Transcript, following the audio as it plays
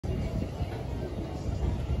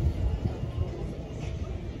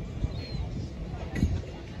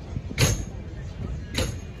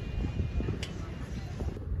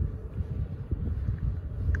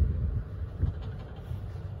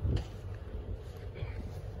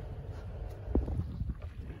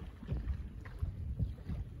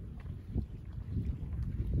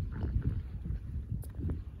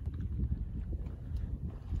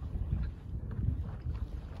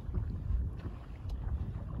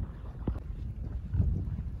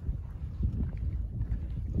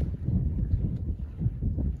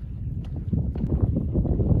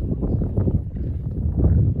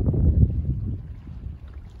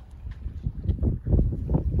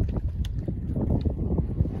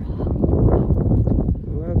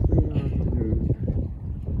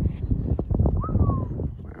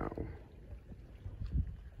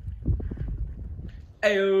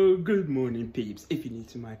Good morning, peeps. If you're new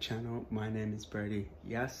to my channel, my name is Brody.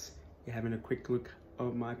 Yes, you're having a quick look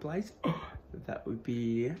of my place. That would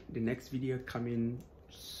be the next video coming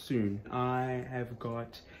soon. I have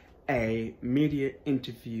got a media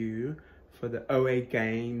interview for the OA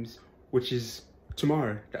Games, which is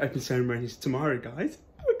tomorrow. The open ceremony is tomorrow, guys.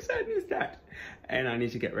 How exciting is that? And I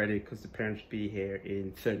need to get ready because the parents will be here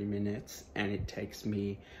in 30 minutes and it takes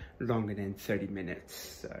me longer than 30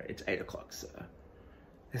 minutes. So it's 8 o'clock, so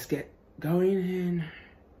let's get going and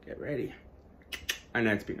get ready. I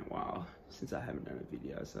know it's been a while since I haven't done a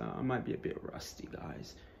video, so I might be a bit rusty,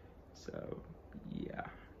 guys. So yeah,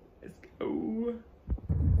 let's go.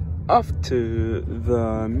 Off to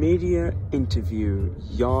the media interview,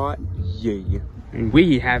 yeah. And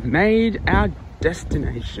we have made our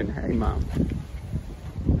destination. Hey, Mum.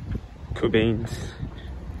 Cool beans.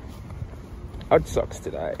 Odd socks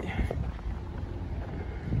today.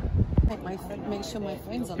 Make sure my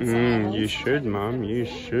phone's on silent. You should, Mum. You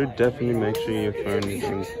should definitely make sure your phone is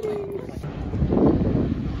on silent.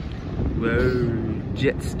 Whoa,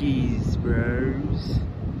 jet skis, bros.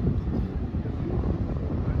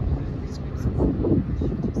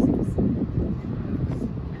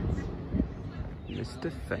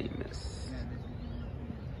 Mr. Famous.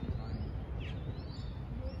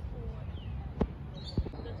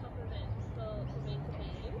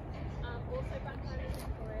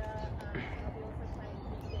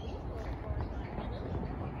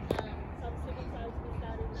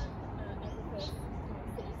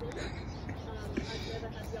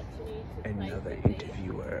 Another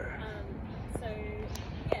interviewer. So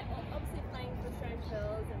yeah, obviously playing for Australian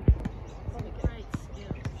Pearls and probably great.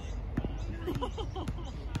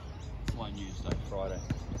 It's my news day, Friday.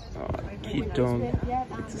 Oh, cute dog.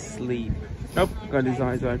 It's asleep. Nope, got his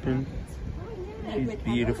eyes open. She's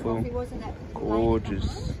beautiful. Gorgeous.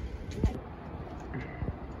 Gorgeous.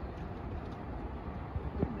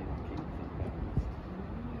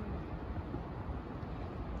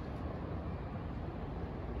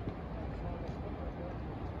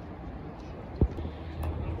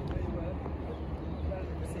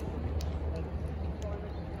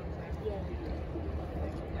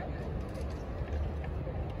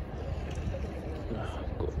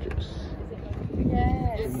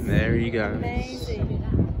 Yes. There you go. Amazing.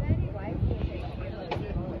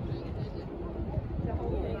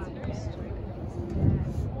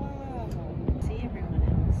 See everyone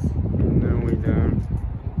else. No, we don't.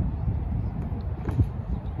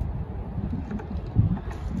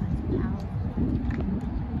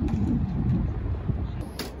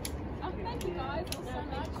 Thank you guys so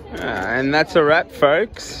much. And that's a wrap,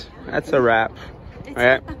 folks. That's a wrap.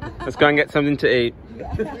 Alright, let's go and get something to eat.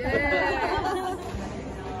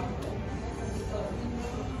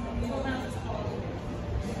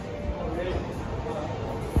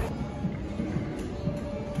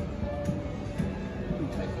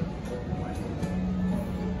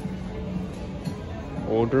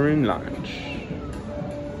 Ordering lunch.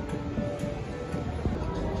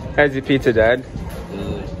 How's your pizza, Dad?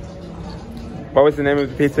 What was the name of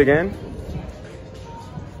the pizza again?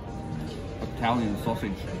 Italian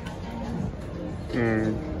sausage.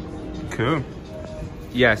 Cool.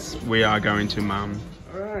 Yes, we are going to Mum.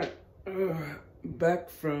 Alright, back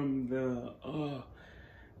from the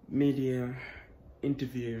media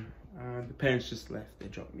interview. The parents just left. They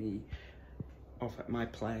dropped me off at my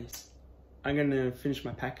place. I'm gonna finish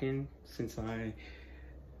my packing since I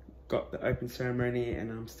got the open ceremony and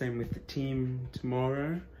I'm staying with the team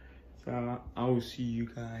tomorrow. So I will see you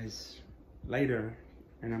guys later.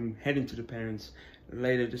 And I'm heading to the parents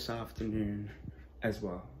later this afternoon as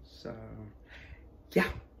well. So yeah,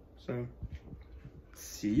 so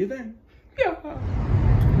see you then. Yeah.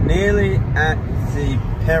 Nearly at the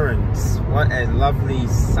parents. What a lovely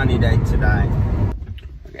sunny day today.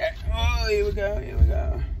 Okay, oh, here we go, here we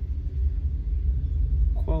go.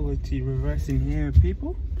 Quality reversing here,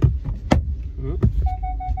 people. Oops.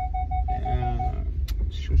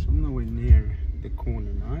 Sure, I'm nowhere near the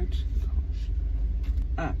corner, right? Gosh.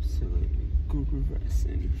 Absolutely good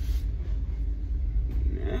reversing.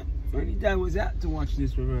 Yeah, funny dad was out to watch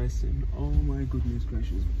this reversing. Oh my goodness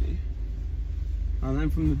gracious me. I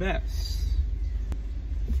learned from the best.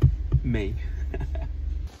 Me.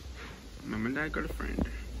 Mum and Dad got a friend.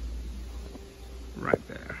 Right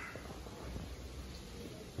there.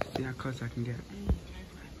 See how close I can get.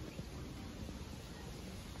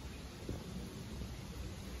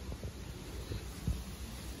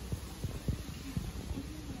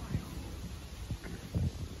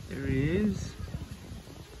 There he is.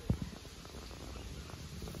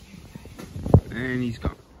 And he's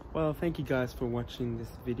gone. Well, Well, thank you guys for watching this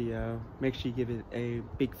video. Make sure you give it a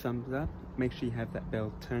big thumbs up. Make sure you have that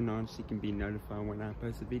bell turned on so you can be notified when I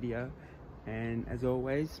post a video. And as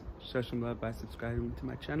always, show some love by subscribing to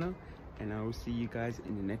my channel. And I will see you guys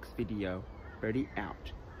in the next video. Birdie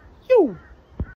out. Yo!